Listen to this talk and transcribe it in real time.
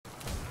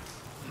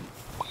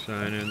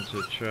Sign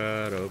into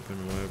chat,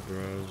 open web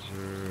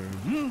browser.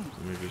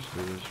 Let me just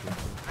do this real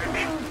quick.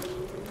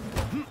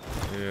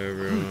 Hey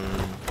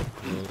everyone,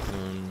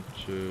 welcome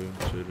to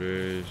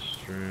today's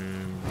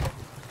stream.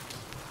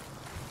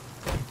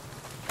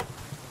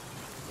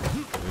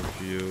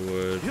 If you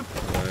would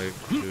like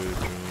to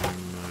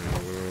join my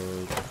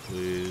world,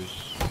 please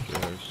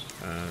just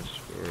ask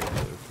for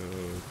the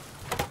code.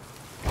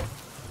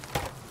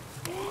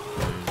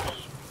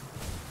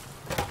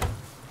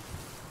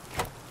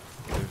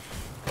 If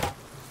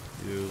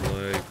you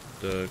like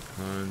the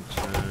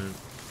content,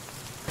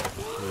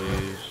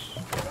 please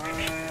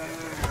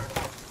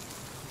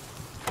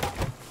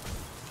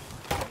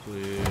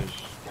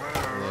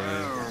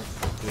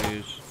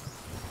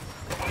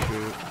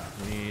shoot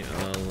me a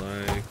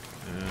like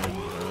and a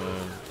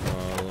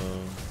follow.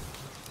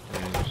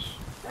 Thanks.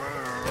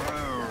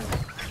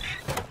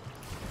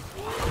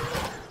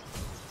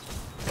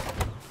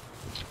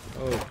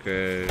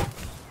 Okay. Is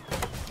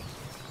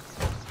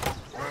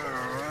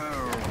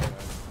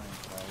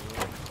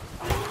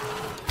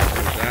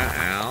that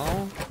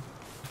Al?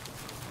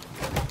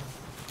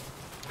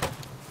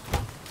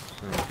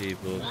 Some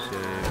people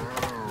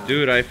say.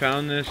 Dude, I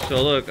found this.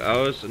 So look,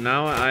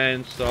 I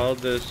installed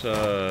this.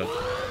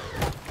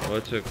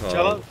 What's it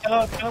called?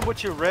 Tell him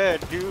what you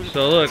read, dude.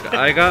 So look,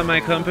 I got my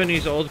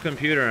company's old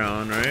computer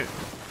on, right?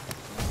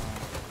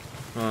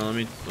 Oh,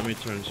 let me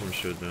turn some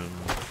shit down.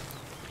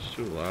 It's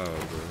too loud,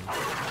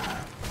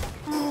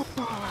 bro.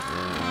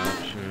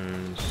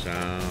 Options,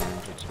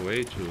 sound. It's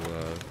way too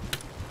loud.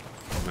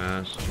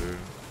 Master.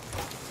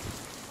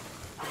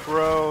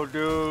 Bro,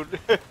 dude.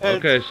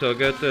 Okay, so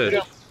get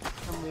this.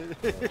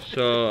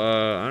 So,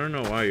 I don't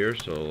know why you're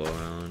so low,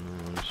 Alan,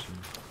 honestly.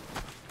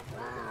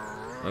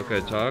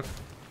 Okay, talk?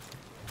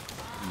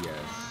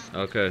 Yes.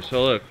 Okay,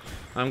 so look,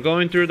 I'm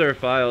going through their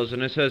files,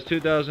 and it says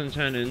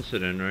 2010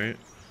 incident, right?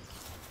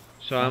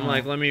 So I'm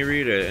like, let me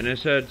read it. And it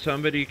said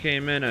somebody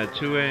came in at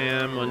 2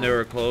 a.m. when they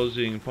were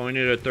closing,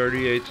 pointed a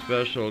 .38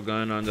 special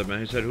gun on the man.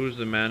 He said, who's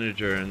the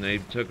manager? And they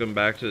took him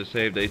back to the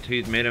safe. They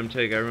made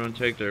everyone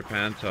take their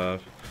pants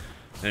off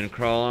and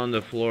crawl on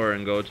the floor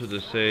and go to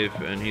the safe.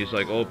 And he's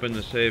like, open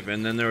the safe.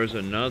 And then there was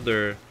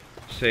another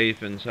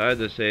safe inside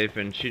the safe,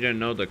 and she didn't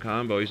know the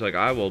combo. He's like,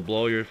 I will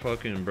blow your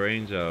fucking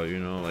brains out, you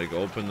know, like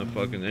open the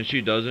fucking, and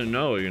she doesn't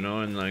know, you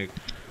know, and like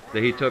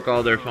he took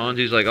all their phones.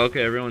 He's like,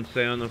 okay, everyone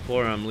stay on the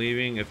floor, I'm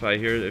leaving. If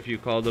you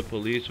call the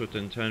police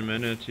within 10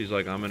 minutes, he's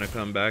like, I'm gonna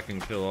come back and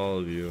kill all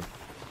of you.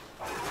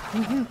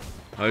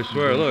 I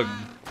swear, look,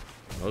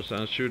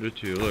 I'll shoot it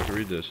to you. Look,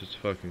 read this, it's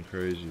fucking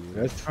crazy,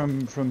 bro. That's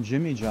from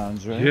Jimmy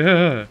John's, right?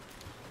 Yeah.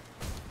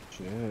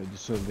 Shit,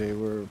 so they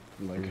were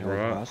like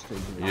held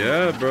hostage.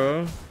 Yeah,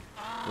 bro.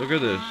 Look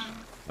at this.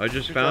 I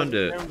just found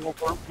it.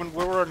 When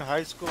we were in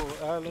high school,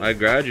 I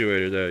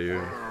graduated that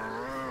year.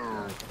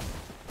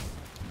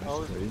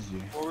 That's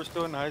crazy. We were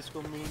still in high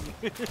school, me.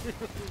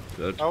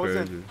 That's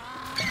crazy.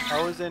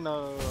 I was in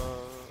oh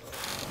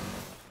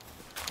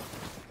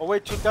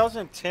wait,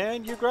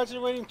 2010? You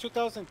graduated in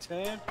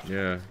 2010?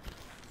 Yeah.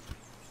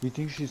 You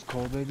think she's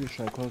cold, baby?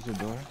 Should I close the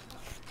door?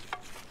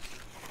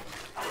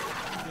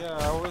 Yeah,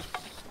 I was.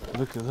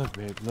 Look,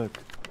 babe, look.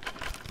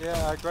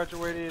 Yeah, I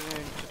graduated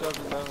in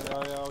 2011. I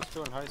was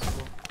still in high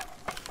school.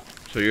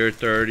 So you're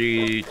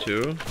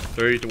 32?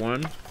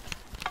 31? I'm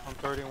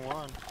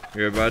 31.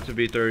 You're about to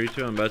be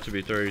 32, I'm about to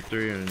be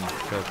 33 in a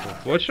couple.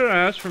 What should I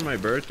ask for my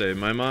birthday?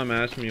 My mom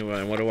asked me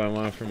what do I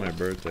want for my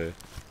birthday.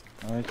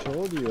 I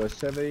told you, a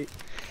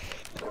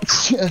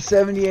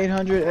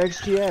 7800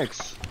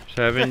 XTX.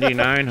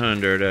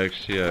 7900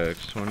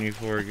 XTX,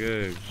 24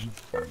 gigs.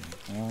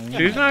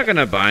 She's not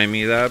gonna buy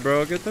me that,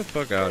 bro. Get the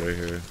fuck out of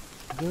here.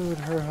 Dude,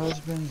 her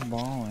husband's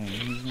balling.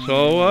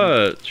 So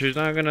what? She's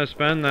not gonna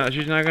spend that.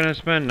 She's not gonna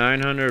spend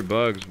 900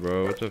 bucks,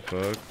 bro. What the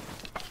fuck?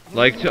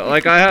 Like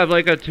I have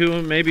like a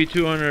maybe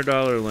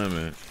 $200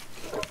 limit.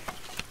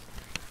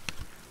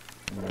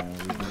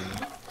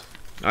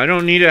 I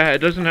don't need it. It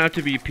doesn't have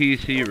to be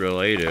PC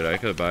related. I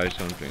could buy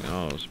something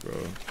else,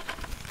 bro.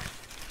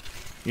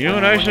 You know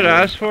what I should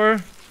ask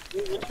for?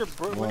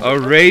 A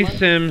race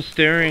sim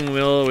steering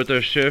wheel with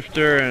a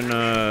shifter and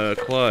a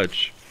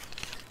clutch.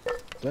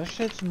 That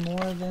shit's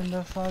more than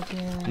the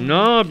fucking...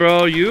 No,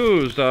 bro,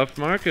 used off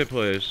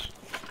Marketplace.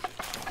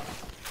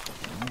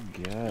 I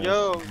guess.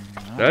 Yo.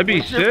 That'd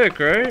be sick,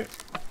 right?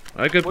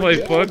 I could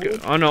play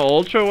on an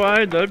ultra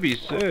wide. That'd be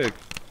sick.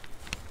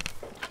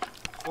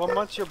 What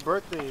month's your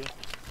birthday?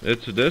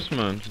 It's this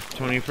month,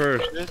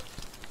 21st.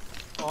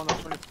 On the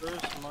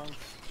 21st month,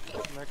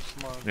 next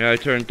month. Yeah, I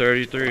turned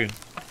 33.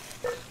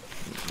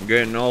 I'm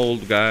getting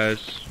old, guys.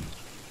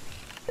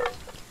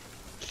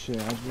 Shit,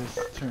 I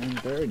just turned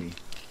 30.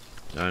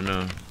 I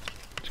know.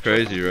 It's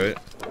crazy, right?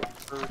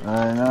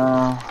 I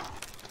know.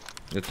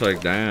 It's like,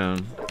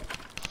 damn.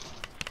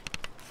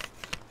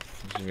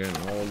 It's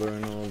getting older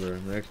and older.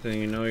 Next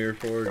thing you know, you're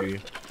 40.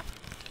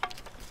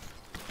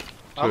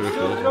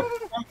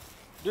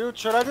 Dude,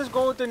 should I just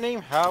go with the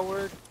name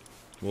Howard?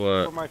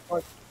 What? For my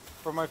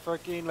for my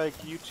fucking like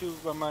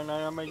YouTube, on my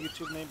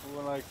YouTube name,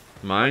 but like.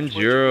 Mine's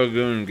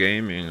Eurogoon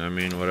Gaming. I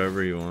mean,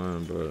 whatever you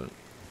want, but.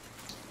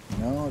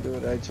 No,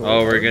 dude, I told.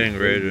 Oh, we're getting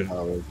raided.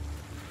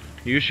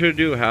 You should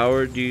do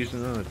Howard D's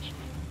nuts.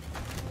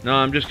 No,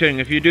 I'm just kidding.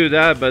 If you do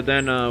that, but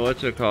then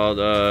what's it called?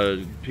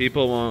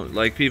 People won't,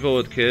 like, people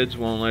with kids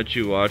won't let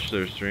you watch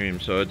their stream.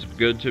 So it's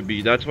good to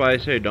be. That's why I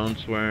say don't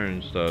swear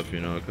and stuff, you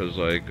know, because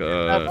like.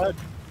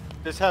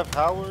 Just have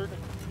Howard.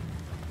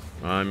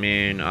 I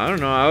mean, I don't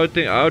know. I would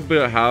think I would be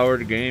a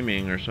Howard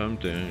Gaming or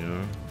something, you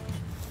know.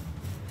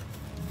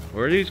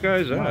 Where are these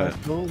guys at? I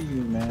told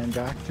you, man,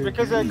 Doctor.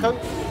 Because I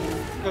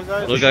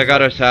Look, I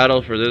got a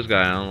saddle for this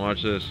guy. Alan,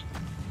 watch this.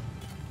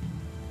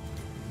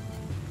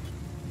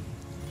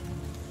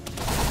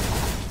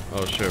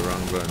 Oh shit,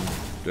 wrong button.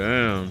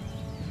 Damn.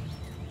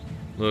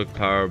 Look,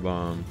 power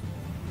bomb.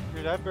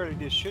 Dude, I barely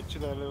did shit to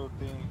that little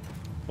thing.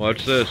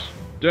 Watch this.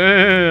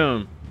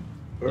 Damn.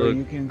 Or Look.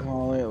 you can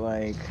call it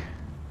like.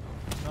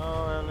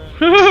 No,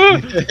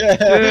 Ellen.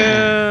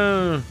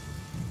 Damn.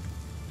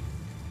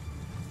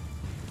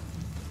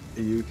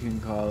 You can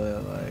call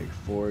it like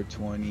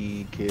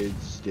 420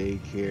 kids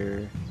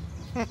daycare.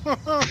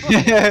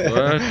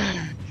 What?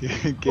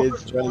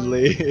 Kids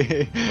friendly.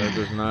 That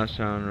does not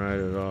sound right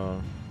at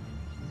all.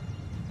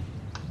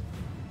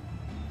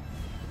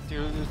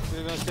 Dude,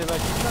 they're gonna say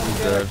like, you trying to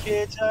get our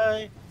kids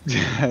high?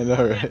 I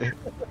know, right?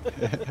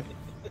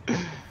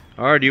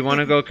 Alright, do you want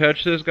to go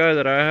catch this guy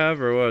that I have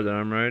or what? That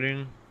I'm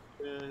riding?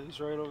 Yeah, he's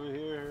right over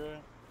here,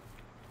 right?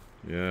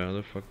 Yeah, how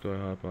the fuck do I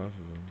hop off of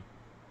him?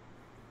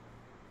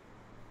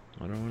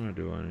 I don't want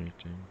to do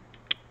anything.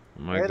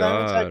 Oh my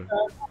god.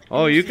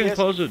 Oh, you can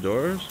close the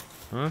doors?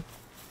 Huh?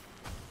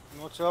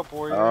 What's up,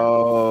 warrior?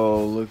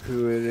 Oh, look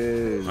who it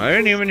is. I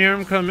didn't even hear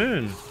him come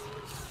in.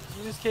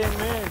 You just came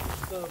in.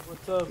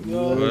 What's up,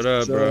 yo? What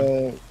up,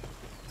 bro?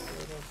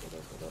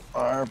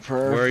 Perfect.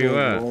 Where are you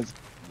at?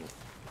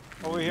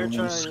 Over here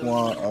trying to...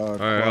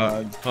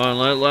 Alright, hold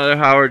on, let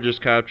Howard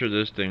just capture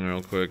this thing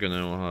real quick and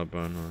then we'll hop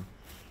on.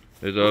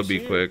 Huh? It'll be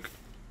quick.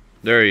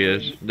 There he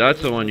is. That's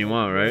the one you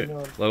want, right?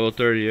 Level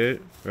 38,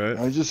 right?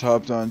 I just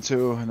hopped on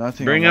too.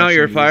 Nothing. Bring out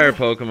your fire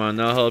Pokemon,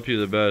 they'll help you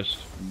the best.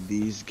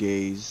 These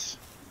gays.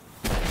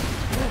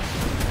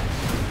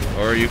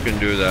 Or you can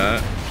do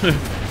that.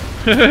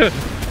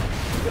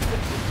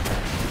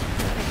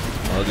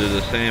 I'll do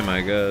the same,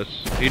 I guess.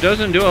 He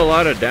doesn't do a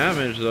lot of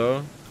damage,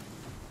 though.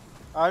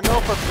 I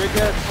know for big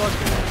ass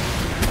fucking...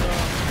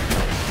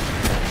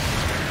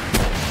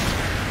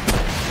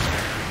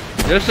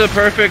 This is a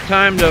perfect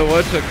time to,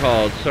 what's it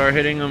called? Start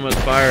hitting them with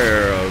fire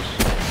arrows.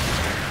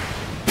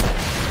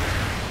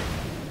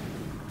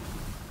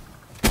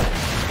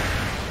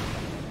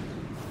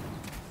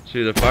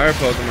 See, the fire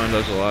Pokemon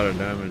does a lot of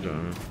damage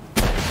on him,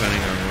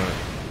 depending on what.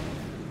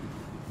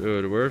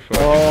 Dude, we're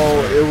fucking.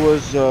 Oh,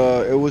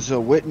 it was a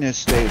witness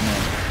statement.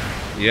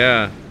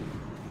 Yeah.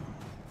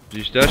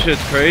 That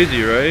shit's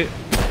crazy, right?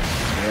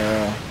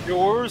 Yeah. Yo,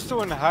 we were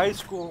still in high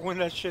school when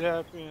that shit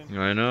happened.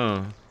 I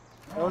know.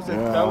 I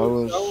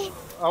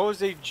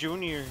was a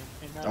junior.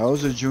 I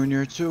was a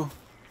junior too.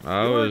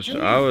 I was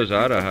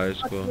out of high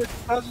school.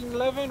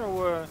 2011 or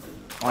what?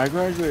 I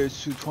graduated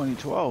to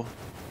 2012.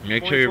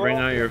 Make sure you bring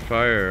out your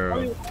fire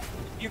arrow.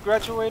 You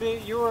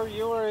graduated? You were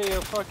a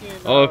fucking.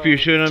 Oh, if you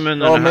shoot him in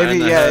the oh, maybe in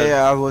the yeah, head.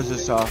 yeah. I was a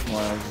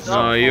sophomore.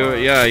 No, you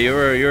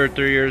were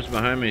 3 years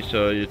behind me.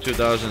 So you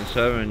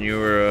 2007, you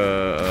were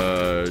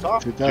a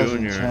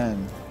junior.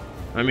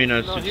 I mean,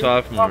 a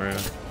sophomore.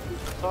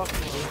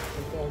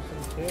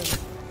 Yeah.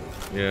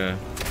 Yeah.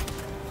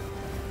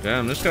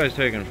 Damn, this guy's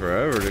taking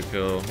forever to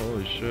kill.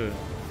 Holy shit.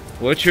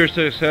 What's your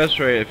success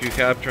rate if you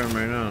capture him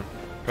right now?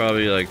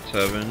 Probably like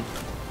 7.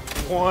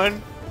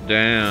 1.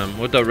 Damn.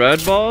 With the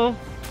red ball?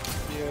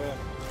 Yeah.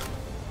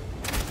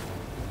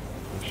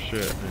 Oh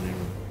shit, I need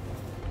one.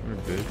 You're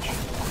a bitch.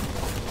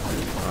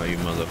 Oh, you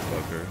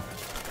motherfucker.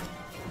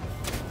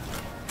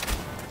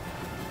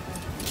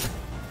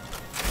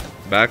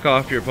 Back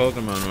off your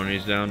Pokemon when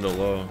he's down to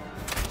low.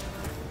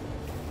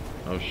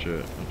 Oh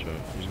shit, watch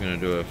out. He's gonna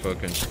do a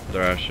fucking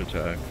thrash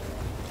attack.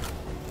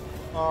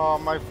 Oh,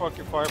 my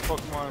fucking fire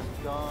Pokemon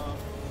is gone.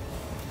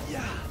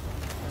 Yeah.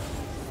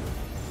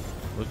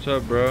 What's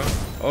up, bro?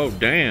 Oh,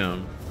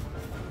 damn.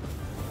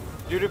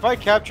 Dude, if I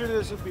capture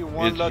this, it'd be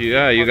one lucky.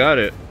 Yeah, you got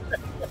it.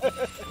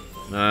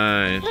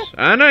 Nice.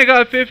 And I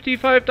got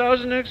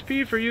 55,000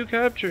 XP for you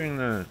capturing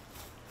that.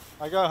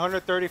 I got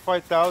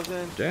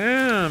 135,000.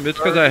 Damn, it's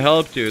because I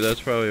helped you.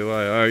 That's probably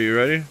why. Are you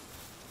ready?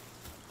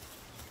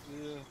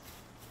 Yeah.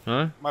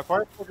 Huh? My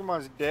fire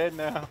Pokemon's dead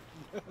now.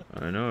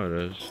 I know it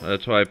is.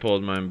 That's why I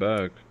pulled mine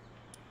back.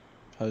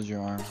 How's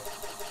your arm?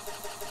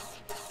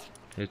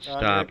 It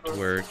stopped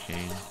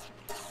working.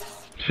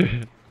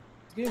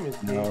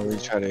 No, we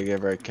try to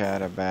give our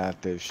cat a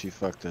bath if she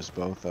fucked us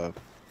both up.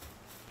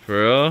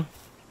 For real?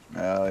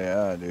 Hell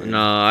yeah, dude. No,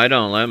 I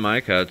don't let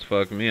my cats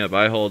fuck me up.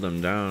 I hold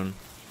them down.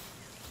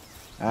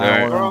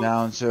 I hold him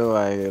down too.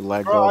 I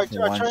let go for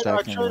 1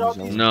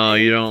 second. No,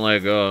 you don't let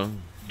go.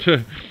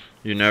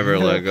 You never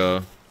let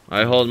go.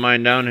 I hold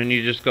mine down and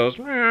he just goes,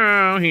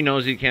 meow. He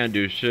knows he can't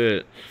do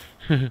shit.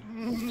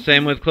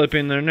 Same with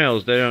clipping their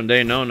nails.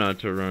 They know not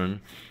to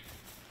run.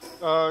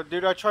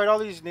 Dude, I tried all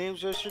these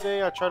names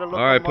yesterday. I tried to look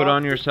All right, them put up.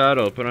 on your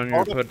saddle.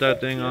 Put that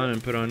thing yeah. on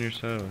and put on your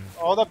saddle.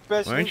 All the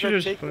best Why don't names you are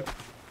just taken.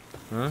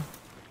 huh?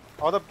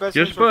 All the best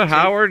Just names are put taken.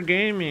 Howard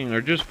Gaming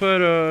or just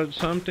put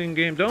something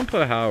game. Don't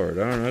put Howard.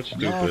 I don't know. That's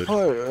stupid.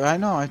 No, I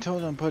know. I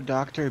told him put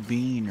Dr.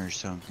 Bean or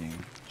something.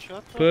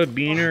 Shut the Put fuck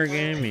Beaner up.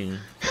 Gaming.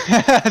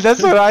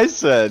 That's what I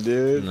said,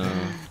 dude. No.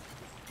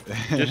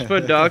 Just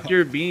put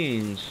Dr.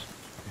 Beans.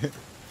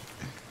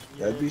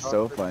 That'd be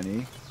so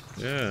funny.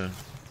 Yeah.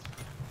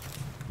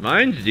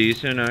 Mine's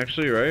decent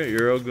actually, right?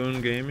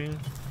 Eurogoon Gaming.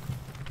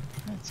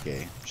 That's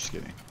gay. Just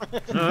kidding.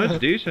 No, it's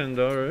decent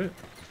though, right?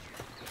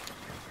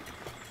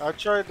 I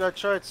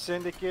tried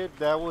Syndicate.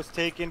 That was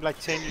taken like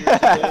 10 years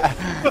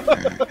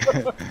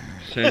ago.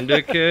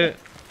 Syndicate.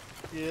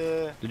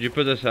 Yeah. Did you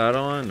put the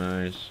saddle on?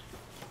 Nice.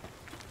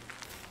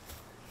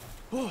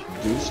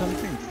 Do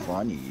something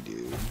funny,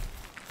 dude.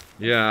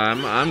 Yeah,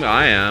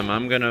 I am.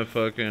 I'm gonna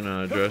fucking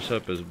dress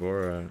up as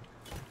Borat.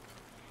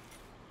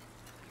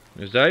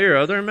 Is that your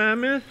other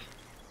mammoth?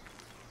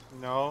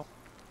 No.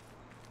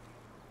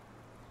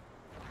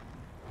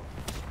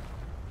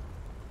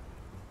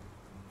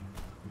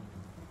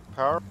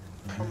 Power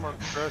or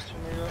crushing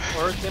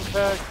Earth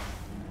impact.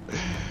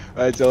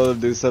 I told him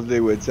do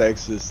something with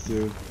Texas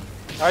too.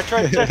 I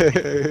tried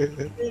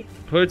Texas.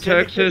 Put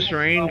Texas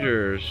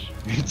Rangers.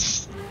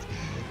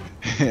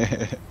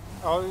 I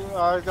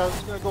was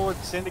gonna go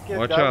with Syndicate.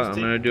 Watch That out! was I'm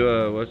taken. gonna do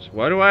a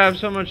why do I have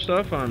so much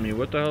stuff on me?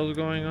 What the hell's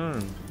going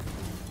on?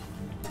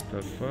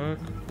 The fuck?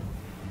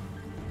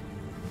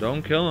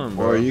 Don't kill him,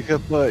 bro. Or you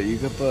could put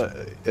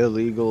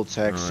illegal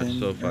Texan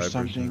still or 5%.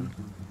 something.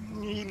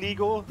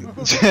 Illegal.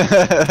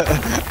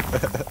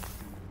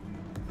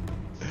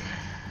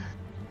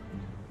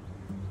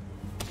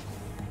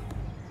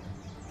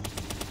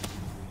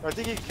 I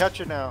think he can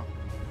catch it now.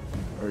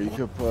 Or you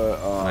could put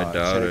I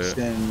doubt it.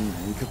 Texan.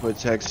 You could put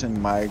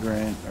Texan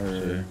migrant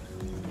or.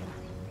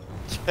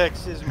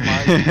 Texas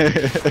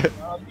migrant.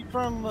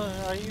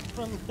 Are you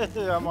from?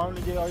 I'm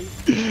only getting. Are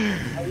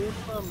you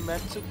from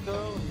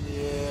Mexico?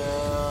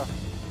 Yeah.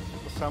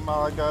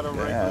 Somehow I got a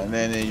Yeah, regular. and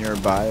then in your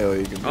bio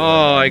you can. Be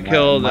Oh, like, I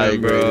killed him,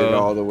 migrated bro.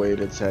 all the way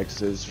to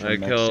Texas from I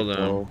killed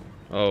Mexico, him.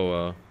 Oh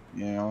well.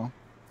 You know.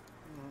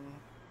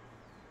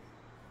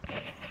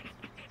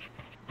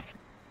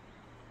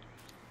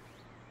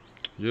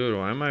 Dude,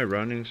 why am I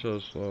running so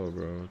slow,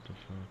 bro? What the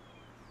fuck?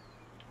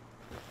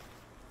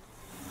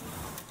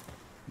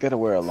 You gotta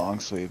wear a long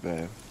sleeve,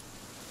 babe.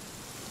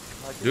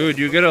 Dude,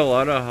 you get a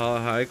lot of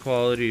high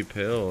quality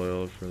pale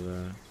oil for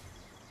that.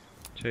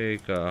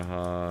 Take a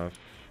half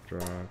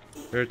drop.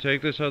 Here,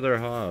 take this other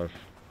half.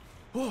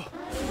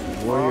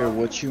 Warrior,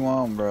 what you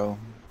want, bro?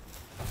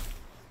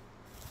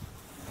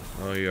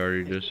 Oh, he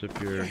already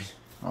disappeared.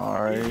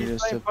 Alright, He's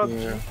just playing up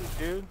here. PUBG,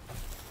 dude.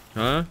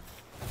 Huh?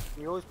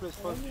 He always plays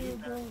PUBG.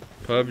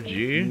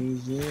 PUBG?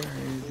 He's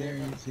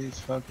there, he's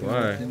fucking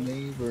Why? with the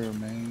neighbor,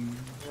 man.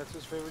 That's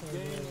his favorite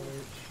game.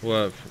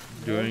 What?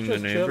 Doing the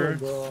neighbor?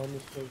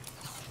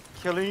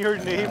 Killing your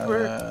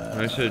neighbor.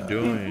 I said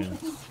doing.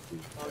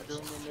 Oh,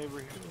 doing the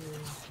neighbor.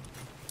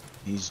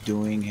 He's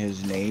doing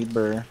his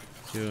neighbor.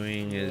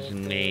 Doing his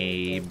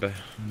nabe.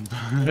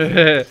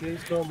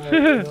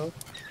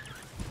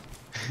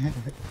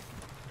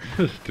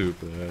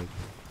 Stupid ass.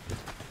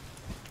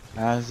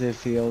 How's it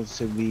feel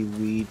to be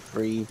weed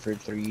free for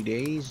 3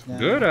 days now?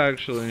 Good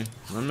actually.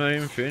 I'm not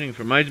even feeling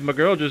for my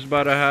girl just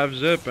bought a half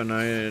zip and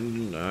I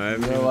haven't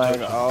You're even like,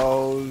 touched it.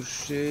 oh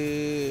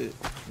shit.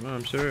 No,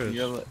 I'm serious.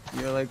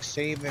 You're like,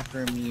 save it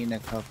for me in a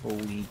couple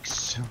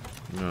weeks.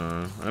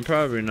 No, I'm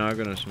probably not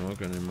gonna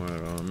smoke anymore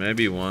at all.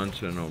 Maybe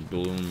once in a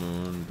blue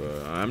moon,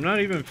 but I'm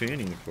not even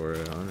feeling for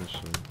it,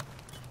 honestly.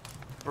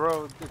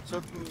 Bro, it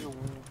took me a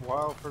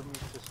while for me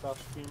to stop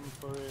feeling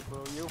for it,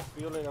 bro. You'll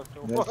feel it after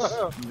a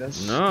while.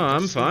 No,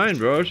 I'm fine,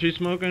 bro. She's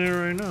smoking it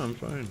right now. I'm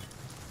fine.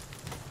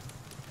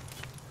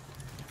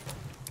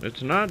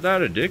 It's not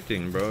that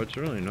addicting, bro. It's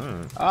really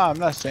not. I'm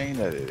not saying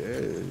that it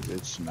is.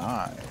 It's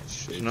not.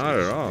 It's not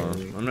at all.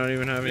 I'm not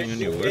even having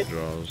any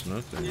withdrawals.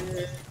 Nothing.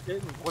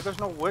 Well, there's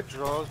no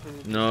withdrawals.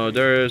 No,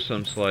 there is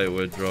some slight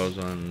withdrawals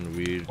on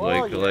weed.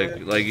 Oh,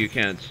 Like you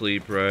can't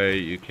sleep right.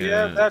 You can't.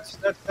 Yeah, that's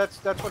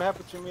what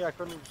happened to me. I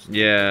couldn't.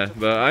 Yeah,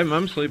 but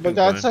I'm sleeping. But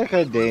that's fine. like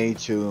a day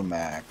 2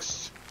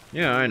 max.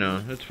 Yeah, I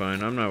know. It's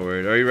fine. I'm not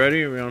worried. Are you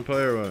ready? Are we gonna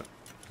play or what?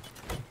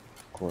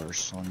 Of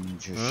course. Let me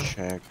just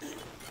check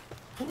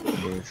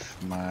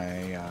if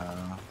my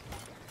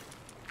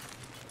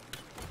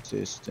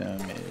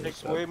system is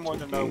Takes way more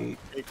than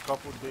a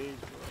couple days,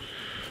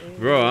 bro.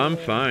 Bro, I'm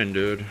fine,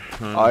 dude.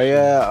 Honestly. Oh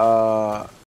yeah,